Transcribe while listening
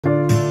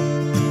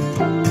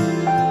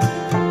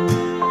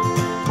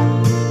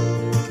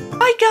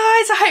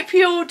guys, I hope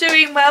you're all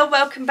doing well.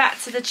 Welcome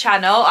back to the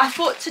channel. I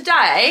thought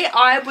today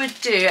I would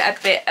do a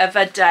bit of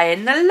a day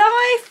in the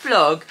life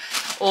vlog,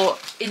 or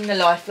in the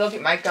life vlog,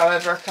 it might go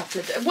over a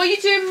couple of days. What are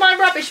you doing with my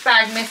rubbish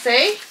bag,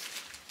 Missy?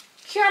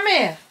 Come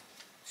here.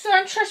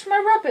 Don't touch my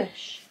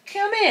rubbish.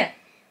 Come here.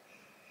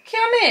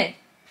 Come here.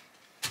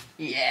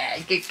 Yeah,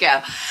 good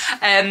girl.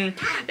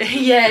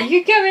 Yeah,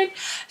 you going.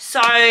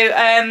 So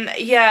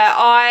yeah,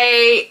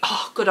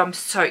 oh god, I'm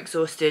so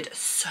exhausted,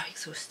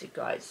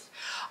 guys.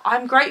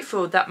 I'm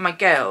grateful that my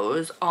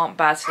girls aren't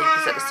bad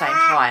sleepers at the same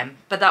time,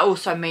 but that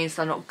also means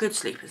they're not good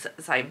sleepers at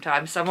the same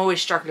time, so I'm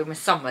always struggling with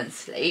someone's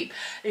sleep.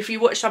 If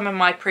you watched some of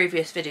my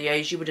previous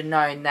videos, you would have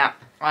known that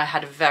I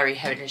had a very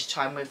hellish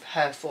time with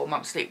her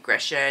 4-month sleep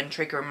regression.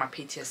 Triggering my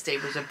PTSD.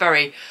 It was a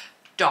very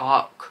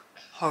dark,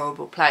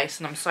 horrible place,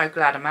 and I'm so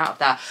glad I'm out of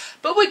that.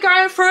 But we're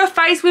going through a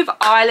phase with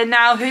Isla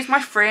now, who's my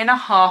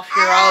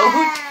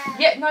 3.5-year-old.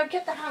 Yeah, no,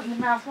 get the hand in the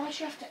mouth. Why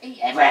do you have to eat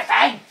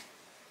everything?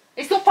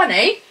 It's not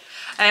funny.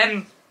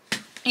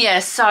 Yeah,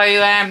 so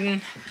yeah,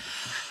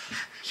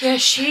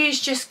 she's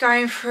just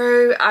going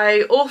through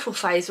a awful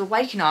phase of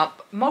waking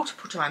up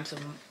multiple times on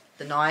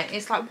the night.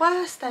 It's like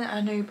worse than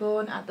a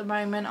newborn at the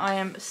moment. I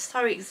am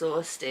so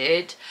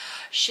exhausted.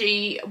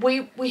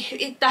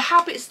 The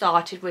habit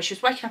started where she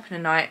was waking up in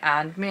the night,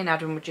 and me and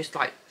Adam were just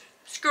like,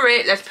 screw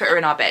it, let's put her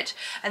in our bed.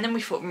 And then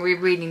we thought we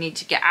really need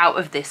to get out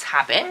of this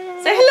habit.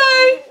 Say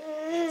hello.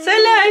 Say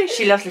hello.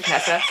 She loves looking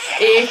at her.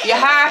 If you're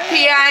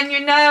happy and you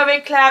know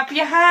it, clap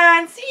your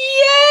hands.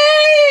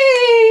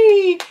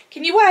 Yay!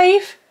 Can you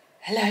wave?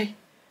 Hello.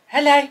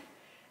 Hello.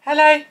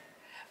 Hello.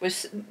 We're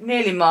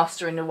nearly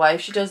mastering the wave.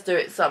 She does do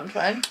it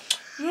sometimes.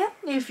 Yeah.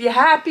 If you're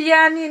happy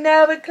and you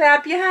know it,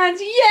 clap your hands.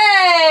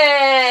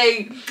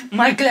 Yay!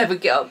 My clever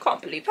girl.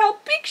 Can't believe how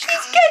big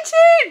she's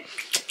getting.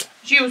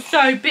 She was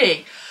so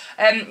big.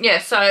 Yeah,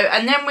 so,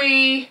 and then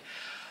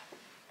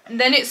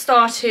it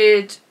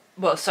started,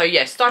 well, so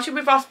yeah, started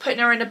with us putting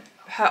her in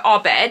our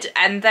bed,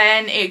 and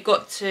then it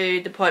got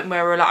to the point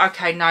where we're like,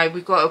 okay, no,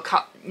 we've got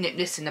to nip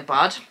this in the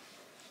bud.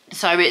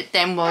 So it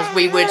then was,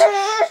 we would,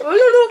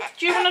 oh, look,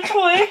 do you want a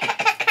toy?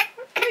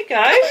 There you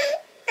go.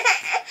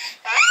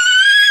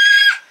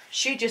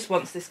 She just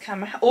wants this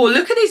camera. Oh,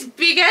 look at this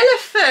big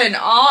elephant.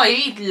 Oh,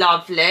 he's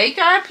lovely.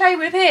 Go and play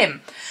with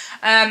him.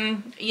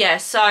 Yeah,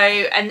 so,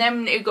 and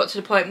then it got to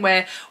the point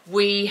where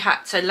we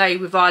had to lay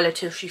with Isla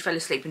till she fell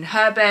asleep in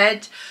her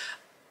bed.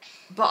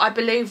 But I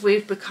believe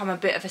we've become a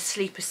bit of a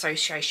sleep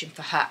association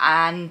for her,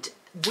 and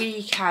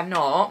we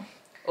cannot,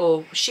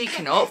 or she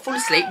cannot, fall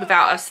asleep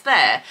without us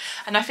there.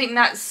 And I think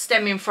that's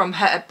stemming from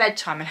her at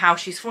bedtime and how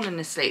she's fallen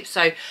asleep.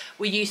 So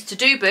we used to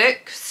do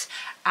books,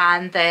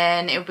 and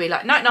then it would be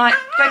like night night,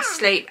 go to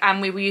sleep,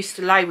 and we used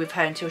to lay with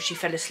her until she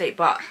fell asleep.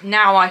 But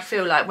now I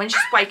feel like when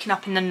she's waking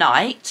up in the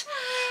night,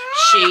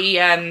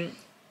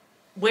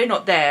 we're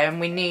not there,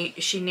 and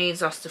she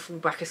needs us to fall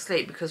back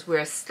asleep because we're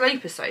a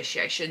sleep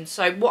association.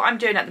 So what I'm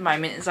doing at the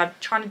moment is I'm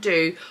trying to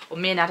do, or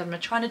me and Adam are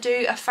trying to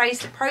do, a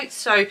phased approach.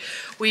 So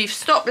we've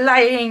stopped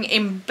laying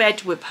in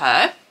bed with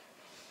her,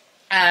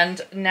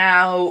 and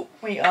now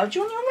we are, do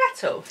you want your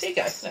rattle? Here you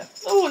go. Look.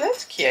 Oh,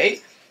 that's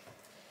cute.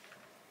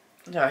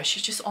 No,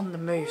 she's just on the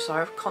move, so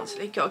I've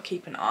constantly got to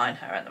keep an eye on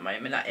her at the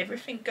moment. Like,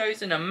 everything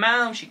goes in her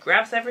mouth, she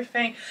grabs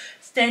everything.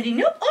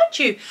 Standing up, aren't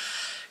you?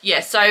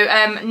 Yeah, so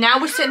now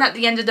we're sitting at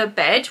the end of the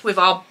bed with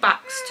our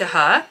backs to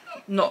her,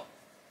 not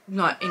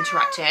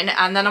interacting.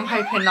 And then I'm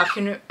hoping, like,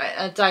 in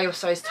a day or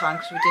so's time,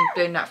 because we've been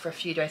doing that for a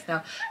few days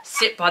now,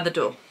 sit by the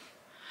door.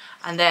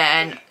 And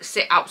then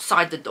sit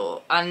outside the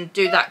door and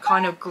do that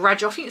kind of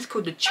gradual, I think it's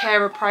called the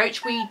chair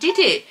approach. We did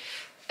it,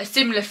 a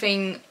similar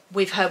thing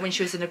with her when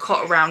she was in a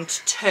cot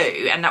around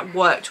 2, and that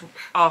worked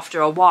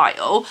after a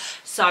while.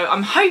 So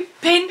I'm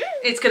hoping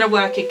it's going to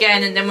work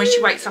again, and then when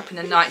she wakes up in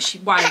the night she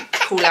won't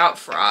call out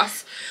for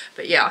us.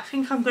 But yeah, I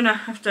think I'm going to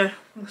have to,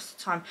 what's the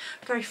time,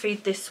 go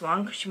feed this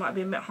one because she might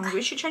be a bit hungry.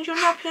 We should change your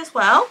nappy as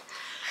well.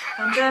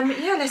 And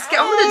yeah, let's get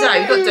on with the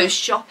day. We've got to do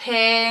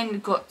shopping,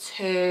 we've got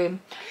to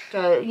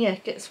go, yeah,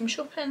 get some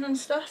shopping and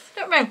stuff,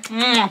 don't we?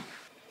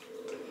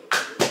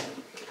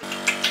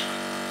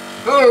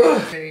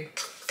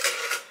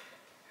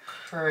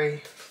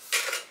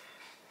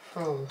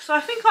 So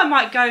I think I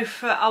might go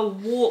for a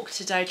walk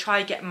today,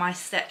 try to get my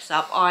steps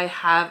up. I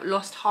have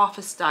lost half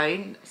a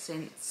stone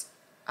since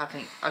I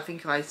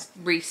think I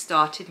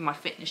restarted my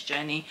fitness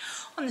journey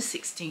on the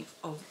 16th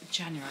of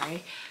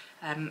January.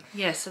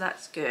 Yeah, so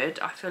that's good.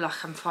 I feel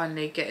like I'm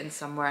finally getting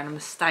somewhere and I'm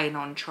staying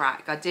on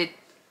track. I did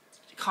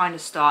kind of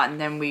start, and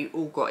then we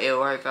all got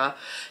ill over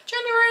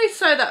January,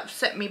 so that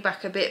set me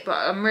back a bit, but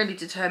I'm really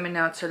determined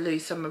now to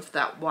lose some of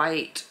that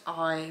weight.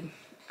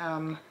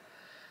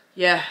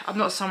 Yeah, I'm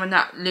not someone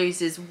that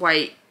loses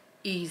weight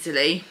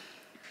easily,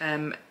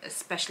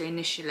 especially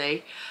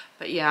initially,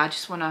 but yeah, I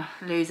just want to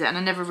lose it. And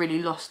I never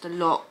really lost a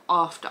lot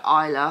after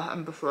Isla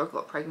and before I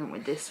got pregnant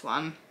with this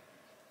one,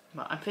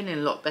 but I'm feeling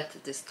a lot better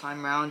this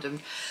time round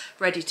and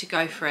ready to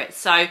go for it.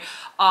 So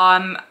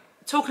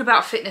talking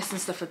about fitness and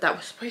stuff like that,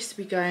 we're supposed to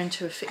be going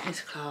to a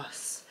fitness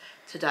class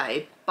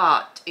today,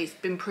 but it's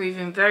been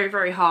proving very,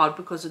 very hard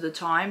because of the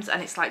times,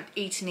 and it's like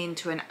eating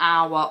into an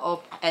hour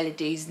of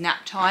Elodie's nap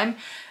time,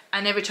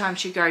 and every time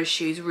she goes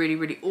she's really,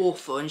 really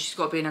awful, and she's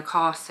got to be in a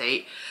car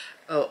seat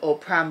or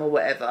pram or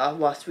whatever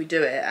whilst we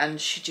do it,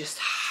 and she just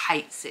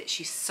hates it.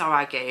 She's so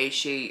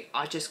aggy.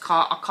 I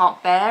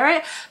can't bear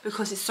it,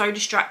 because it's so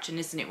distracting,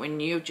 isn't it, when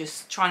you're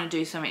just trying to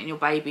do something and your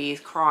baby is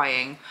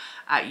crying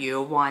at you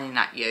or whining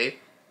at you.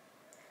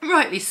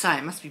 Rightly so,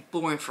 it must be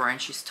boring for her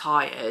and she's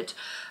tired.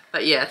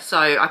 But yeah, so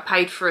I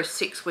paid for a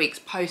 6 weeks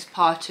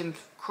postpartum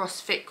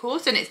CrossFit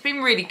course, and it's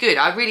been really good.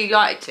 I really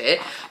liked it,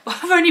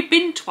 but I've only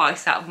been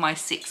twice out of my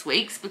 6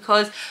 weeks,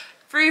 because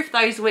 3 of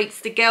those weeks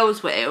the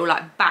girls were ill,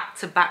 like back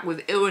to back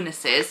with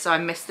illnesses, so I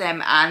missed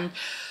them. And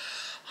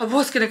I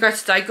was going to go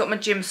today, got my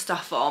gym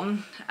stuff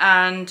on,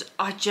 and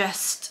I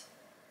just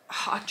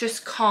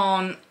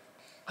can't,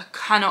 I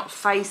cannot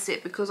face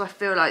it, because I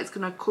feel like it's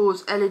going to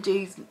cause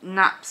Elodie's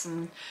naps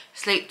and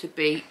sleep to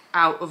be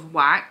out of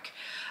whack,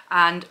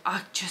 and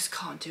I just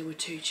can't deal with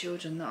 2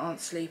 children that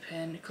aren't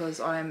sleeping, because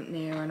I am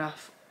near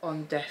enough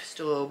on death's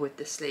door with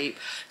the sleep.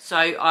 So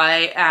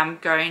I am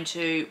going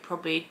to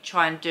probably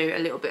try and do a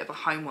little bit of a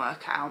home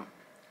workout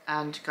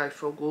and go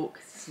for a walk.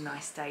 It's a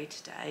nice day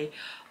today.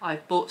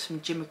 I've bought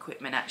some gym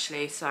equipment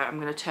actually, so I'm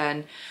going to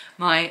turn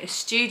my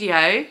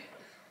studio,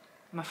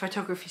 my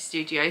photography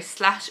studio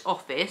slash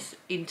office,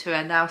 into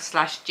a now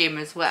slash gym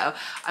as well.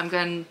 I'm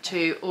going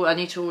to, I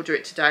need to order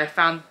it today. I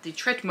found the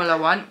treadmill I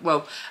want.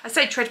 Well, I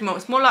say treadmill,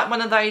 it's more like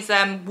one of those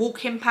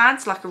walk-in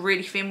pads, like a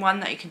really thin one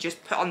that you can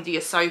just put under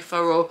your sofa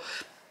or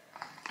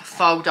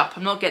fold up.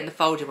 I'm not getting the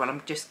folded one,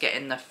 I'm just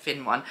getting the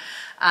thin one.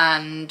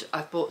 And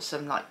I've bought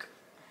some like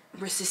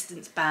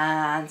resistance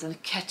bands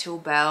and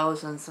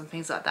kettlebells and some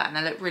things like that, and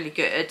they look really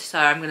good. So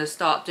I'm going to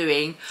start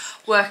doing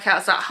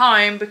workouts at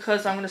home,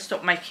 because I'm going to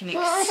stop making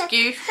excuses. Are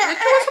you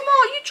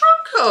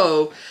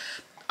drunk?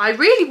 I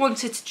really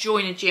wanted to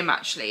join a gym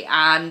actually,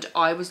 and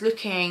I was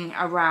looking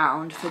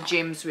around for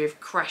gyms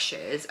with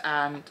creches,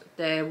 and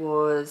there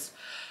was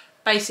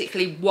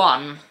basically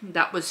one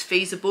that was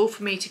feasible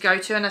for me to go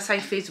to. And I say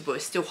feasible,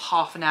 it's still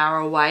half an hour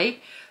away,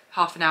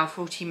 half an hour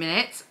 40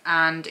 minutes,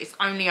 and it's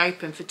only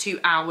open for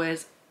 2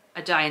 hours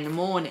a day in the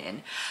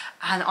morning.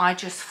 And I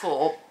just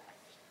thought,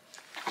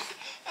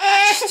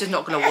 it's just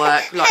not going to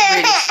work. Like,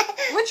 really,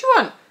 what do you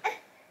want? Do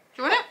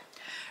you want it?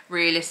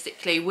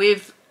 Realistically,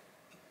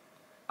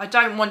 I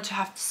don't want to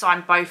have to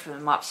sign both of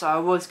them up, so I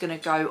was going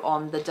to go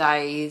on the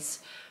days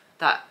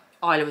that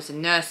Isla was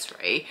in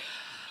nursery.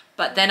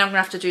 But then I'm going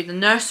to have to do the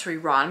nursery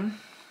run,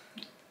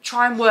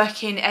 try and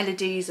work in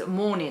Elodie's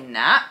morning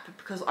nap,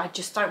 because I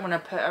just don't want to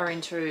put her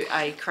into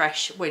a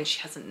creche when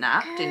she hasn't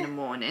napped in the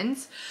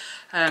mornings.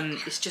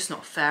 It's just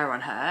not fair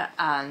on her.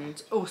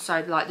 And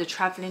also like the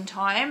travelling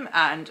time,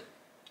 and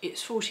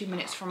it's 40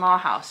 minutes from our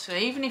house. So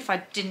even if I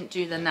didn't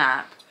do the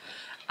nap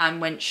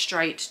and went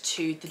straight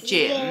to the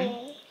gym,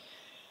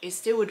 it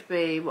still would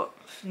be, what,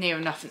 near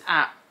enough an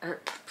hour.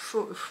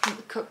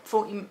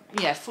 40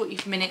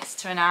 minutes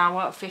to an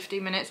hour, 50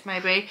 minutes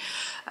maybe.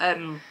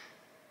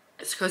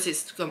 It's because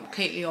it's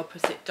completely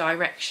opposite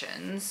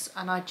directions,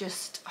 and I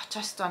just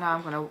don't know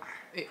I'm going to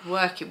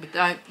work it with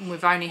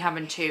only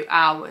having 2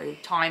 hour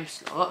time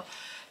slot.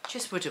 It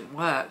just wouldn't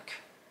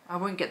work. I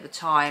wouldn't get the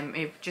time.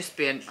 It would just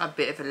be a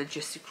bit of a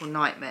logistical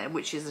nightmare,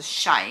 which is a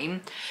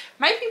shame.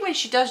 Maybe when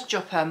she does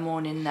drop her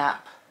morning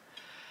nap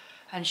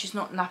and she's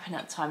not napping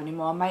at the time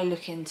anymore, I may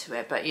look into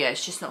it. But yeah,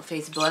 it's just not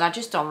feasible, and I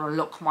just don't want to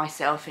lock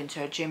myself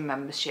into a gym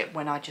membership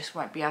when I just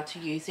won't be able to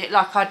use it.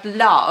 Like, I'd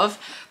love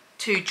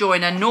to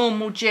join a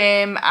normal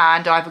gym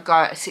and either go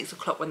at 6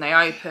 o'clock when they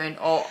open,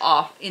 or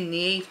off in the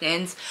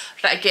evenings.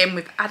 But again,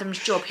 with Adam's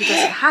job, he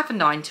doesn't have a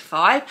 9 to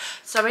 5,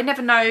 so I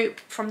never know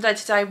from day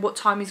to day what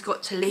time he's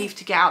got to leave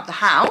to get out the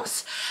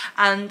house,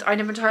 and I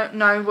never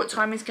know what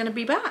time he's going to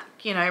be back.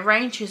 You know, it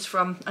ranges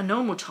from a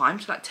normal time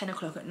to like 10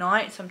 o'clock at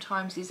night.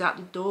 Sometimes he's out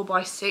the door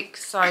by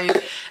 6. So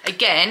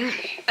again,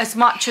 as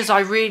much as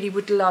I really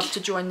would love to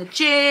join the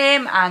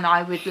gym, and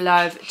I would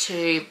love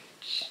to,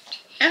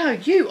 oh,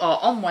 you are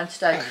on one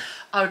today.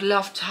 I would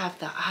love to have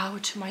that hour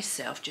to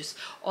myself, just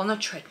on a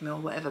treadmill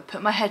or whatever,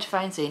 put my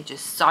headphones in,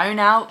 just zone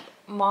out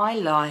my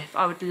life.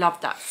 I would love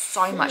that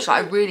so much.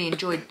 Like, I really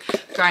enjoyed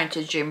going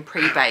to the gym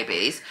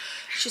pre-babies.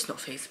 It's just not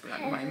feasible at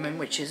the moment,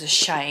 which is a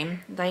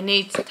shame. They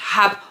need to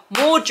have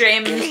more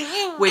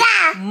gyms with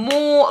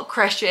more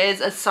creches,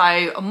 and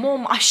so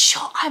more. I'm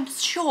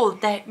sure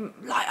that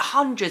like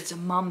hundreds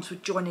of mums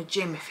would join a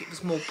gym if it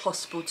was more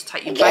possible to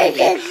take your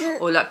baby,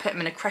 or like put them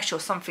in a creche or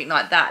something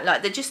like that.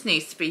 Like, there just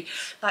needs to be,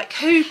 like,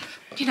 who,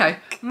 you know,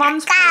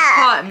 mums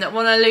postpartum that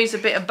want to lose a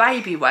bit of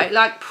baby weight,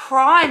 like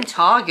prime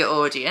target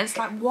audience.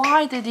 Like,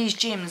 why do these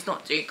gyms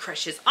not do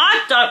creches?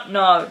 I don't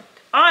know.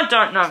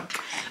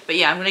 But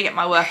yeah, I'm going to get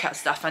my workout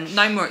stuff, and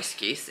no more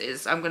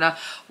excuses. I'm going to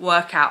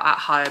work out at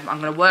home.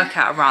 I'm going to work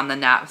out around the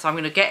nap. So I'm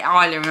going to get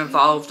Isla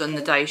involved on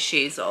the day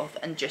she's off,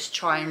 and just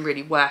try and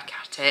really work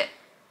at it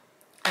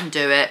and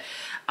do it.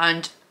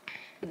 And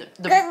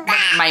the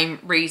main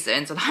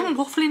reasons, and I'm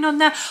waffling on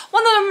there,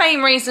 one of the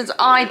main reasons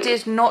I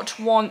did not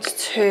want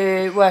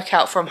to work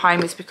out from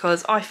home is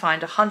because I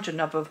find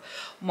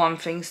 101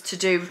 things to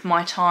do with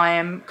my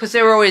time, because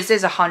there always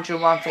is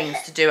 101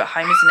 things to do at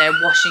home, isn't there?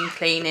 Washing,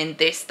 cleaning,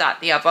 this, that,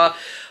 the other.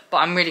 But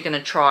I'm really going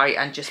to try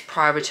and just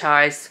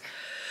prioritise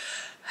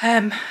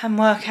and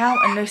work out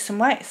and lose some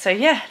weight. So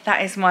yeah,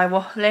 that is my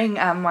waffling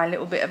and my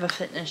little bit of a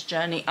fitness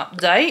journey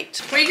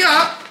update. What you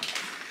got?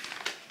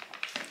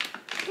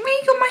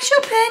 Me got my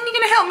shopping. You're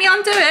gonna help me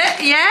undo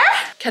it, yeah?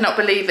 Cannot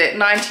believe it,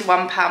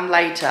 £91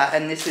 later,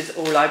 and this is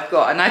all I've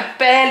got, and I've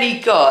barely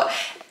got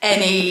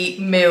any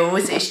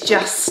meals. It's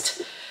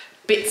just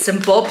bits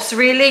and bobs,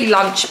 really,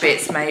 lunch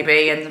bits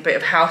maybe, and a bit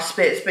of house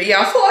bits. But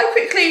yeah, I thought I'd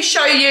quickly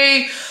show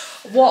you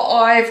what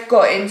I've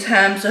got in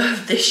terms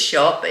of this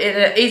shop.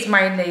 It is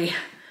mainly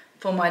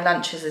for my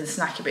lunches and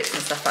snacky bits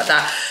and stuff like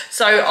that.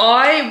 So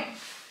I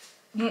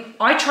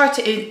try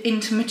to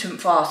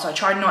intermittent fast. I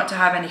try not to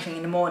have anything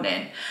in the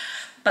morning.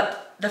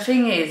 But the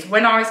thing is,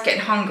 when I was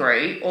getting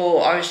hungry,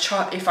 or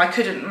if I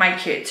couldn't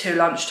make it to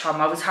lunchtime,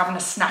 I was having a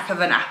snack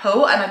of an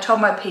apple, and I told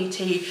my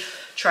PT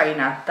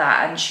trainer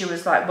that, and she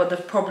was like, well, the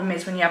problem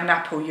is when you have an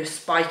apple, you're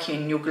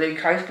spiking your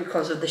glucose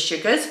because of the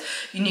sugars.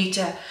 You need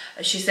to,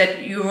 she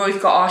said, you always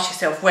got to ask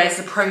yourself, where's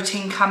the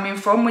protein coming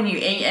from when you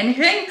eat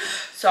anything?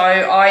 So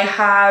I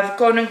have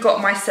gone and got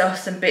myself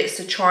some bits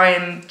to try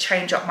and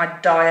change up my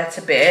diet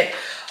a bit.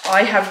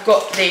 I have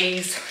got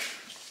these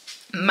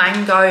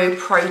mango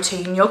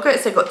protein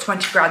yogurts. They've got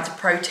 20 grams of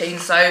protein,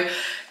 so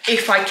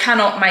if I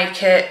cannot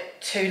make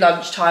it to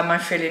lunchtime, I'm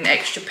feeling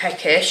extra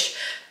peckish,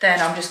 then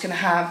I'm just going to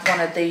have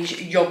one of these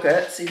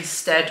yogurts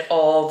instead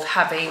of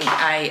having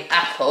an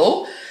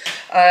apple.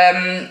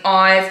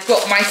 I've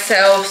got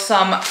myself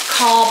some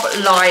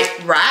carb light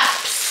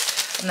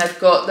wraps, and they've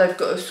got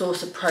a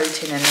source of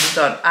protein in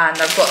them,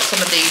 and I've got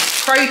some of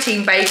these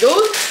protein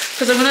bagels,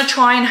 because I'm going to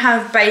try and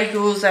have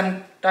bagels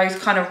and those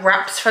kind of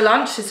wraps for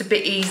lunch. It's a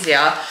bit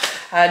easier.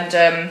 And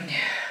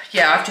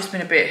yeah, I've just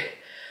been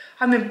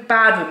I've been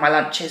bad with my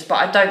lunches, but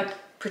I don't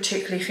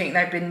particularly think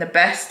they've been the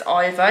best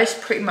either. It's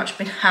pretty much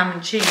been ham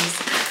and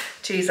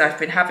cheese I've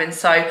been having.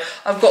 So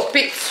I've got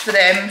bits for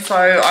them. So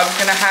I was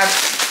gonna have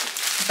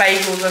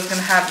bagels, I was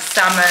gonna have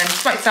salmon,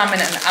 smoked salmon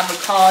and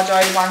avocado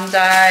one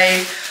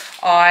day.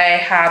 I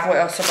have, what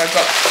else have I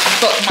got?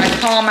 I've got my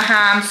Parma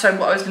ham. So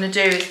what I was gonna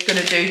do is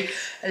do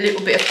a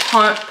little bit of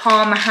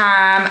Parma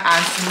ham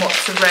and some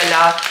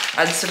mozzarella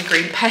and some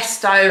green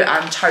pesto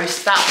and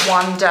toast that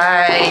one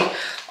day.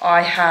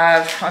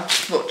 I've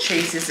just bought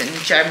cheeses in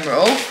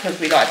general because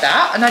we like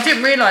that, and I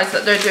didn't realise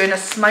that they're doing a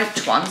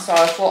smoked one, so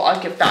I thought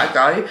I'd give that a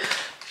go.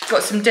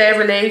 Got some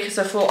dairy because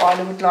I thought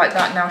Isla would like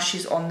that. Now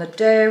she's on the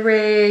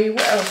dairy.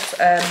 What else?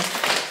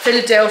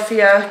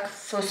 Philadelphia.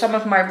 For some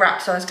of my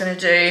wraps I was going to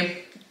do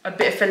a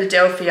bit of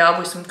Philadelphia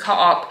with some cut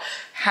up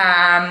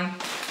ham,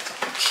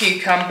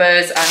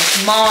 cucumbers and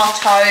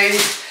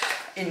tomatoes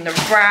in the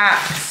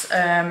wraps.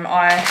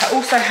 I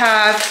also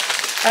have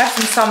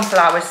some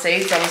sunflower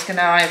seeds. I was going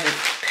to either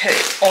put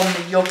it on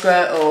the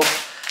yogurt or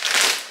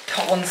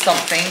put on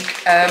something.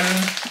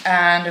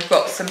 And I've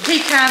got some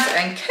pecans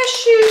and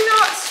cashew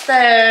nuts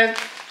there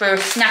for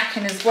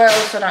snacking as well,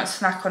 so I don't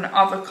snack on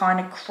other kind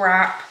of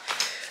crap.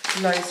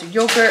 Loads of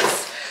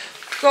yogurts.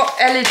 Got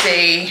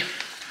LED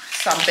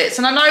some bits,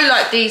 and I know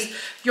like these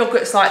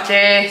yogurts like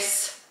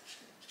this,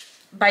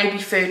 baby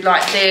food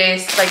like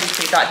this, baby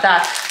food like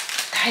that,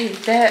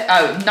 they're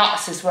oh,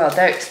 nuts as well,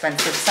 they're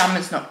expensive.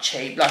 Salmon's not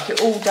cheap. Like,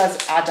 it all does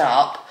add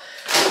up,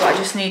 but I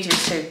just needed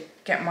to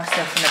get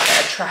myself on a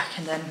better track,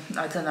 and then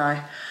I don't know,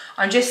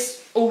 I'm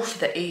just all for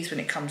the ease when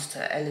it comes to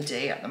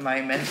LED at the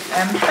moment.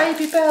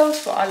 Baby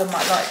bells, but Isla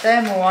might like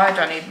them, or I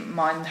don't even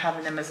mind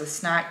having them as a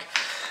snack.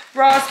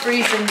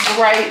 Raspberries and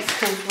grapes,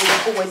 because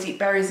we always eat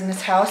berries in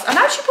this house. And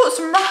I actually bought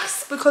some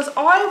Russ, because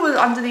I was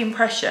under the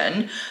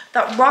impression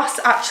that Russ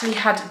actually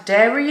had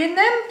dairy in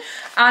them.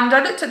 And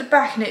I looked at the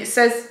back and it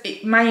says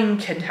it may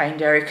contain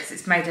dairy because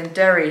it's made in a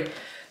dairy,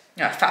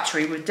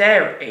 factory with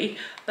dairy,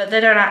 but they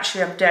don't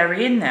actually have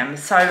dairy in them.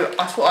 So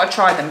I thought I'd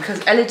try them,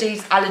 because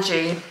LED's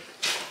allergy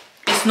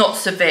is not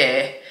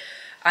severe,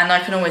 and I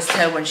can always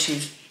tell when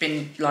she's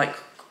been like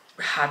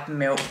had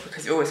milk,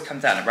 because it always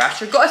comes out in a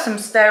rash. I've got her some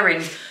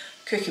stirring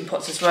cooking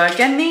pots as well.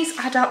 Again, these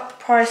add up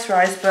price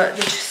rise, but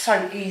they're just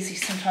so easy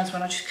sometimes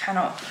when I just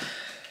cannot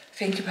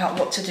think about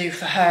what to do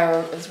for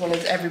her as well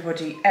as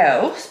everybody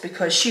else,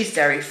 because she's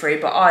dairy free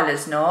but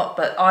Isla's not.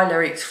 But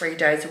Isla eats 3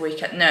 days a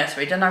week at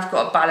nursery, then I've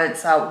got to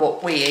balance out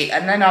what we eat,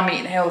 and then I'm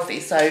eating healthy,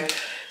 so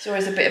it's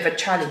always a bit of a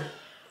challenge.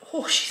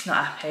 Oh, she's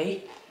not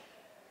happy.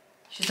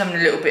 She's having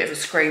a little bit of a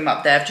scream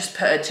up there. I've just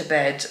put her to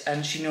bed,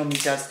 and she normally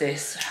does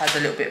this, has a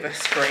little bit of a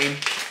scream,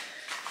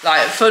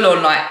 like full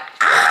on like,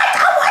 I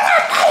don't want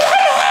to be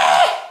in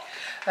here.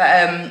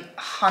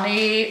 But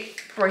honey,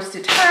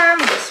 roasted ham,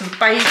 we've got some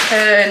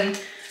bacon,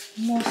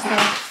 more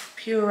stuff,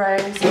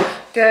 purees,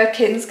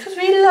 gherkins, because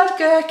we love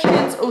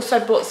gherkins. Also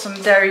bought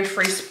some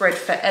dairy-free spread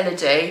for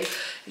Elodie.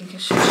 You can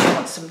show she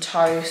wants some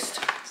toast,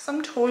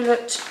 some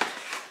toilet.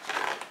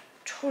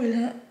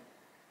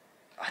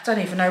 I don't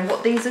even know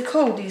what these are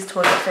called, these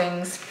toilet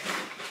things.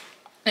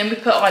 Then we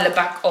put Isla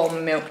back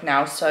on milk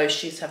now, so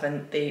she's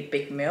having the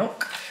big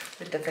milk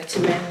with the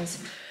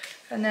vitamins.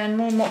 And then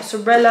more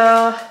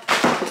mozzarella.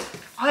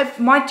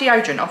 My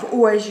deodorant, I've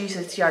always used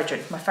this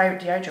deodorant, my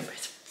favourite deodorant, but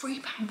it's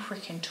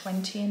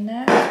 £3.20 in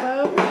there as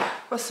well.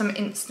 Got some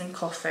instant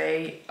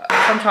coffee.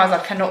 Sometimes I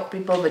cannot be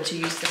bothered to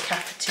use the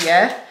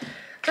cafetiere.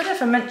 I don't know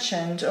if I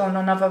mentioned on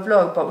another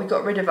vlog, but we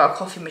got rid of our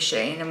coffee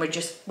machine and we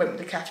just went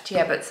with the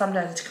cafetiere, but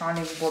sometimes I can't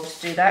even bother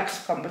to do that because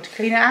I can't bother to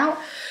clean it out.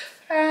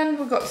 And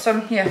we've got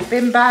some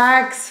bin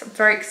bags,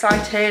 very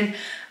exciting,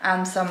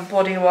 and some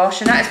body wash,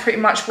 and that is pretty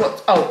much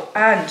what, oh,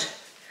 and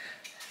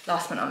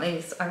last but not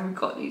least, I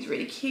got these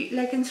really cute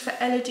leggings for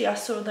Elodie. I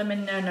saw them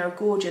in there and they're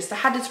gorgeous. They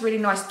had this really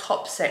nice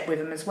top set with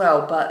them as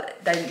well,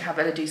 but they didn't have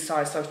Elodie's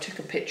size, so I took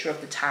a picture of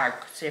the tag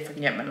to see if I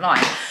can get them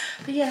online.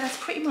 But yeah, that's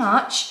pretty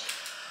much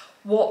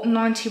what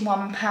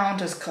 £91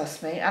 has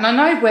cost me. And I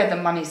know where the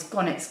money's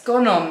gone. It's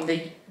gone on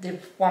the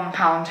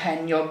 £1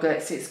 hen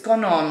yogurts. It's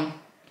gone on,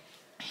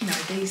 you know,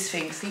 these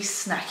things, these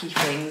snacky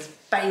things,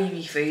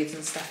 baby foods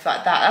and stuff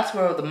like that. That's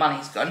where all the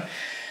money's gone.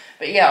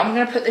 But yeah, I'm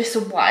going to put this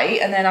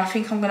away, and then I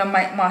think I'm going to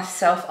make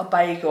myself a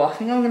bagel. I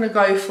think I'm going to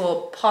go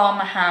for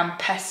Parma ham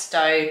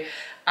pesto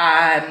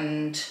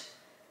and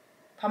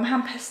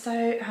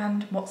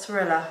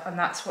mozzarella, and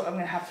that's what I'm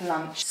going to have for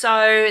lunch.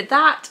 So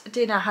that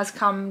dinner has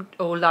come,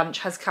 or lunch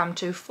has come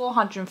to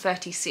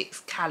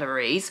 436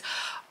 calories.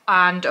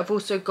 And I've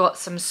also got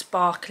some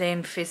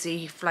sparkling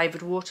fizzy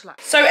flavoured water.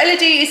 So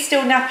Elodie is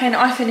still napping.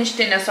 I finished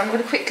dinner, so I'm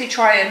going to quickly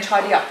try and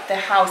tidy up the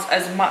house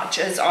as much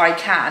as I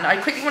can. I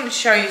quickly want to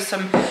show you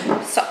some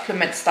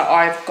supplements that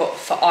I've got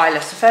for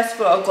Isla. So first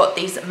of all, I've got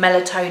these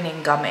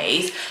melatonin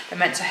gummies. They're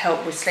meant to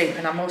help with sleep,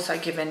 and I'm also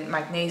given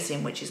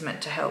magnesium, which is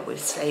meant to help with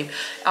sleep.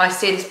 I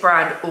see this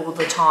brand all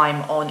the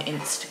time on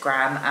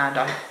Instagram, and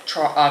I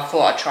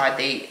thought I'd try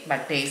the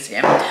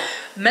magnesium.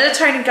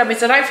 Melatonin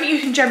gummies, I don't think you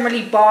can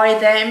generally buy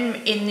them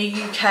in the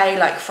UK,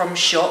 like from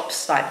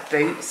shops like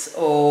Boots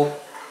or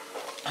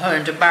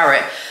Holland &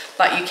 Barrett,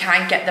 but you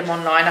can get them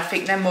online. I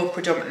think they're more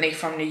predominantly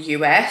from the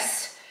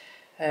US.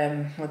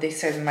 Well,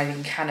 this says made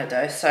in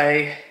Canada,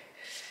 so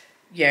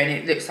yeah, and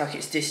it looks like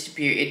it's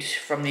distributed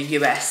from the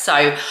US.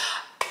 So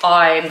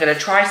I'm going to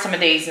try some of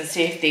these and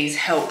see if these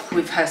help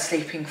with her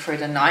sleeping through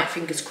the night,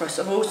 fingers crossed.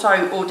 I've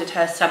also ordered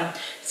her some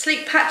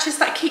sleep patches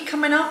that keep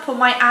coming up on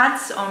my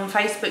ads on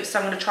Facebook, so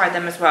I'm going to try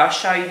them as well. I'll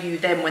show you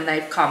them when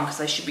they've come, because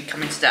they should be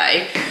coming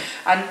today.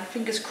 And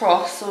fingers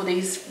crossed, all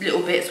these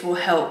little bits will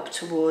help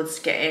towards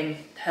getting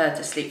her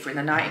to sleep through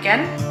the night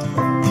again.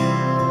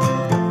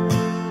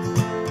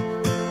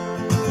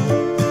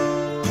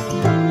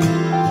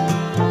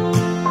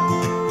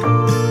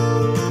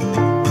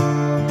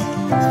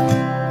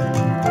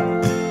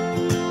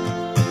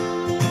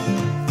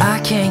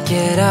 Can't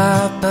get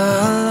up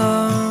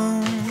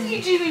alone. What are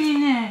you doing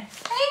in there? Hey,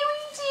 what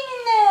are you doing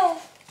in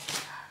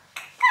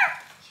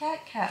there?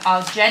 Cat.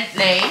 Oh,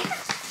 gently.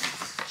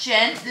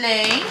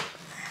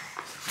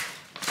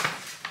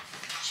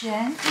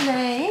 Yeah,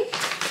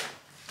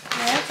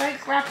 don't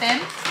grab him.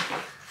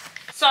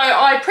 So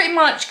I pretty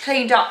much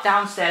cleaned up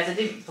downstairs. I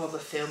didn't bother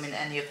filming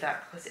any of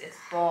that because it's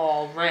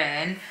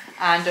boring.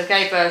 And I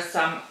gave her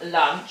some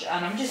lunch,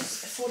 and I'm just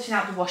sorting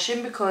out the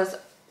washing because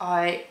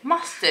I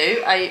must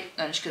do I'm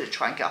just going to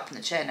try and get up in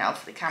the chair now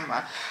for the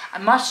camera. I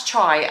must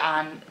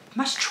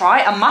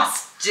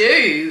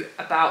do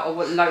about a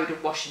load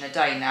of washing a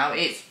day now.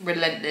 It's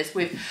relentless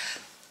with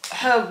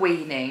her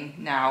weaning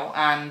now,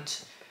 and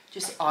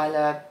just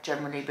Isla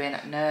generally being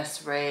at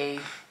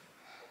nursery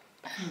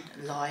and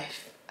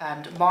life,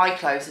 and my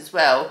clothes as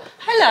well.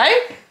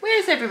 Hello,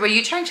 where's everybody?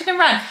 You changing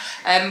around?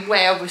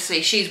 Where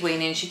obviously she's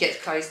weaning, she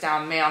gets clothes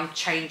down. Me, I'm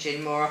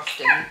changing more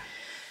often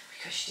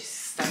because she just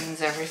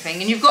stains everything,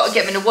 and you've got to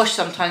get them in the wash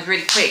sometimes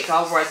really quick,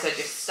 otherwise they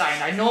just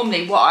stain.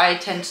 Normally what I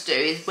tend to do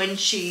is when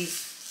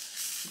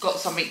she's got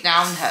something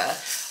down her,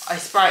 I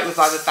spray it with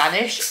either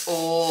Vanish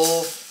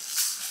or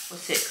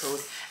what's it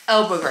called,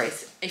 elbow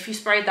grease. If you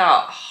spray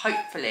that,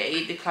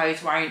 hopefully the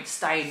clothes won't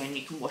stain and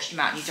you can wash them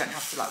out, and you don't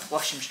have to like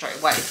wash them straight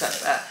away. So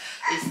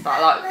it's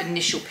that like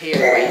initial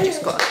period where you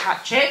just got to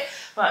catch it.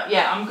 But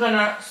yeah, I'm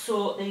gonna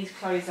sort these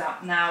clothes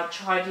out now,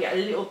 tidy a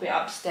little bit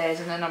upstairs,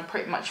 and then I'm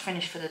pretty much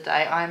finished for the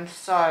day. I'm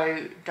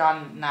so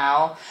done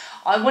now.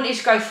 I wanted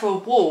to go for a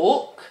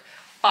walk,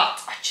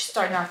 but I just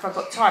don't know if I've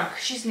got time,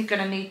 because she's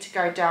gonna need to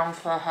go down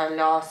for her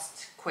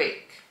last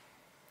quick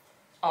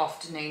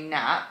afternoon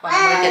nap. But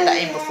I'm gonna get that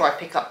in before I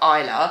pick up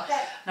Isla,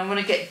 and I'm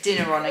gonna get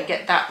dinner on and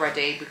get that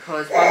ready,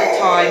 because by the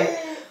time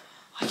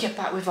I get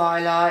back with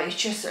Isla, it's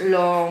just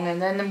long,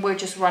 and then we're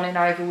just running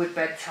over with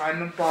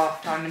bedtime and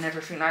bath time and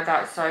everything like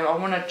that. So I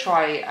want to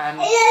try and,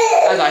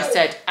 as I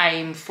said,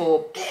 aim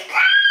for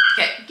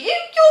get your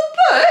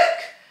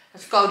book.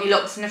 That's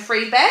Goldilocks and the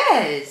Three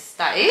Bears.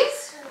 That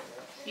is,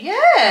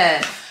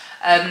 yeah.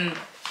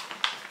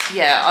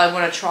 Yeah, I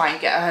want to try and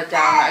get her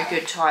down at a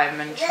good time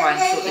and try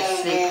and sort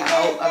this sleep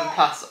out. And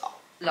plus,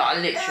 like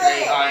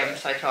literally, I am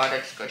so tired. I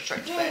just go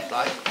straight to bed.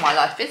 Like my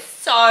life is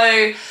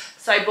so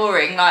so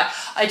boring. Like,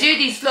 I do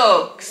these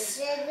vlogs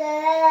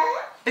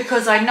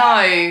because I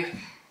know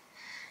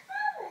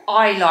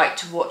I like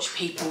to watch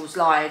people's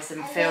lives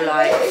and feel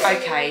like,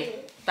 okay,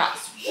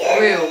 that's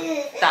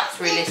real, that's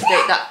realistic,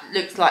 that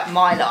looks like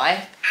my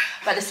life.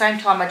 But at the same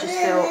time, I just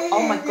feel,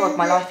 oh my God,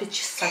 my life is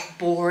just so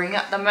boring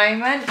at the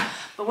moment.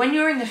 But when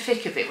you're in the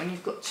thick of it, when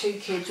you've got 2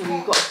 kids or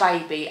you've got a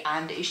baby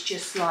and it's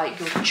just like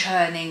you're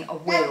churning a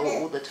wheel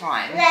all the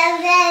time,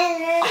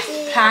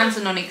 plans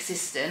are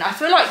non-existent. I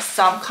feel like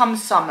come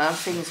summer,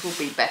 things will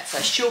be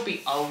better. She'll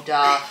be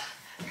older.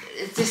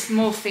 There's just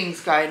more things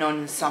going on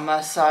in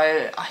summer,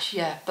 so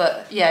yeah.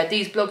 But yeah,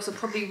 these vlogs are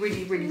probably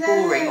really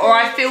boring, or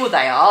I feel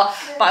they are.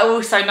 But I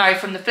also know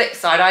from the flip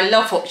side, I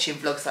love watching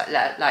vlogs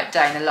like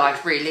day in the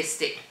life,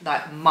 realistic,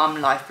 like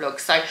mum life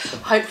vlogs. So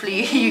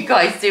hopefully you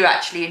guys do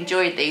actually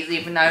enjoy these,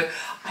 even though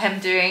I am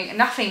doing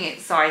nothing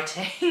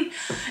exciting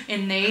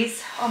in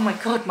these. Oh my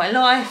God, my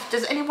life.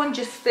 Does anyone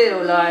just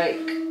feel like,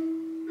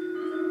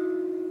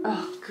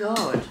 oh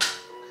God,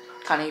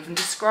 can't even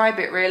describe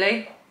it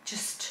really.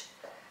 Just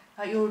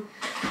like you're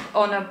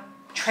on a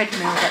treadmill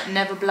that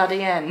never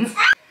bloody ends.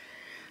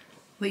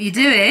 What are you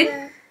doing?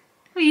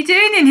 What are you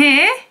doing in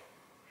here?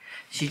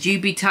 Should you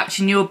be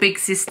touching your big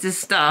sister's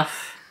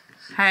stuff?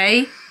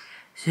 Hey?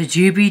 Should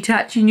you be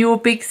touching your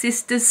big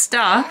sister's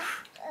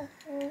stuff?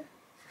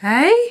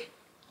 Hey?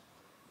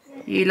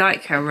 You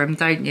like her room,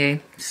 don't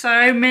you?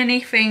 So many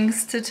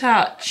things to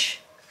touch.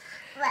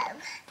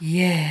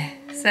 Yeah,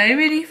 so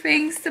many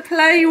things to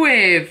play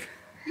with.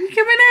 You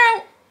coming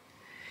out?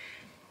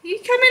 You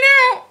coming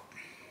out?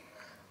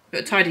 Got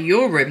to tidy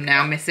your room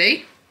now,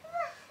 Missy.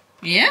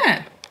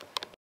 Yeah.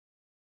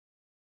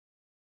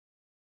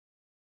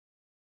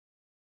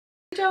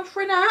 Down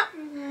for a nap?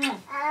 Yeah,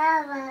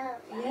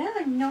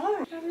 I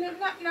know. Have a little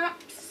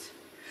naps.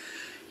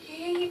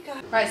 Here you go.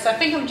 Right, so I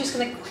think I'm just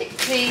going to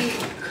quickly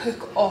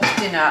cook off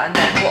dinner, and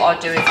then what I'll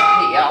do is heat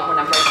it up when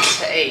I'm ready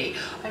to eat.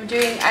 I'm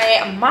doing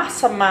a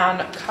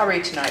massaman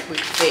curry tonight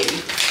with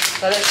beef.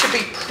 So that should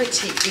be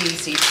pretty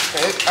easy to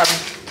cook.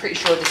 I'm pretty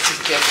sure this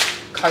is just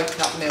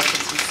coconut milk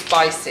and some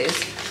spices.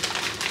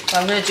 So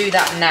I'm going to do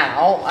that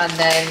now, and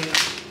then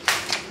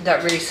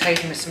that really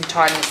saves me some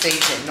time this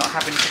evening not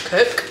having to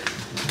cook.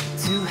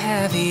 Too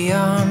heavy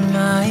on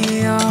my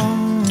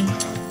own.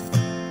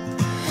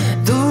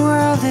 The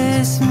world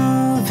is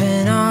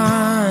moving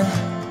on.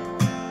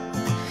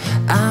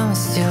 I'm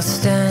still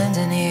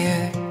standing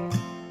here.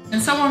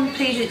 Can someone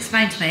please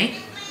explain to me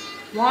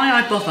why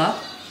I bother,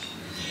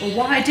 or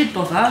why I did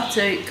bother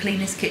to clean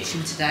this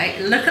kitchen today?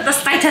 Look at the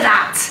state of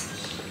that!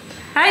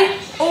 Hey,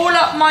 all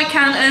up my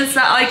counters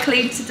that I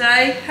cleaned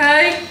today,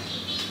 hey?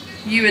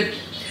 You a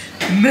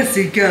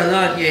messy girl,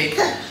 aren't you?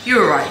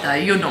 You're alright though,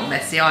 you're not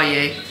messy, are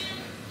you?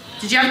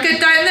 Did you have a good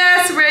day in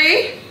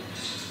nursery?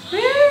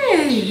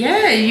 Really?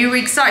 Yeah, you were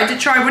excited to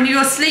try one of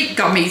your sleep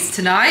gummies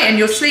tonight and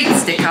your sleep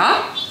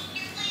sticker?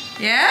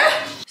 Yeah?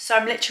 So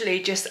I'm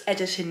literally just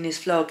editing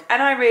this vlog,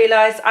 and I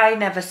realised I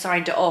never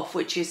signed it off,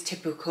 which is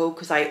typical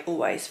because I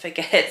always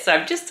forget. So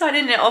I'm just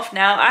signing it off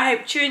now. I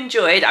hope you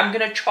enjoyed. I'm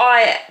going to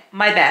try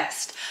my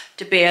best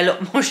to be a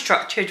lot more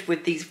structured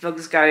with these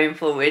vlogs going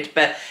forward.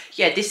 But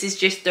yeah, this is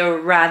just the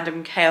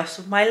random chaos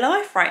of my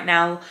life right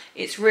now.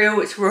 It's real,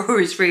 it's raw,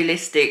 it's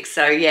realistic.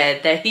 So yeah,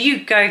 there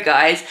you go,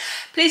 guys.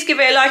 Please give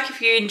it a like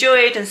if you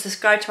enjoyed, and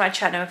subscribe to my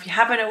channel if you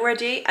haven't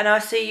already. And I'll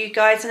see you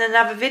guys in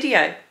another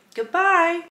video. Goodbye.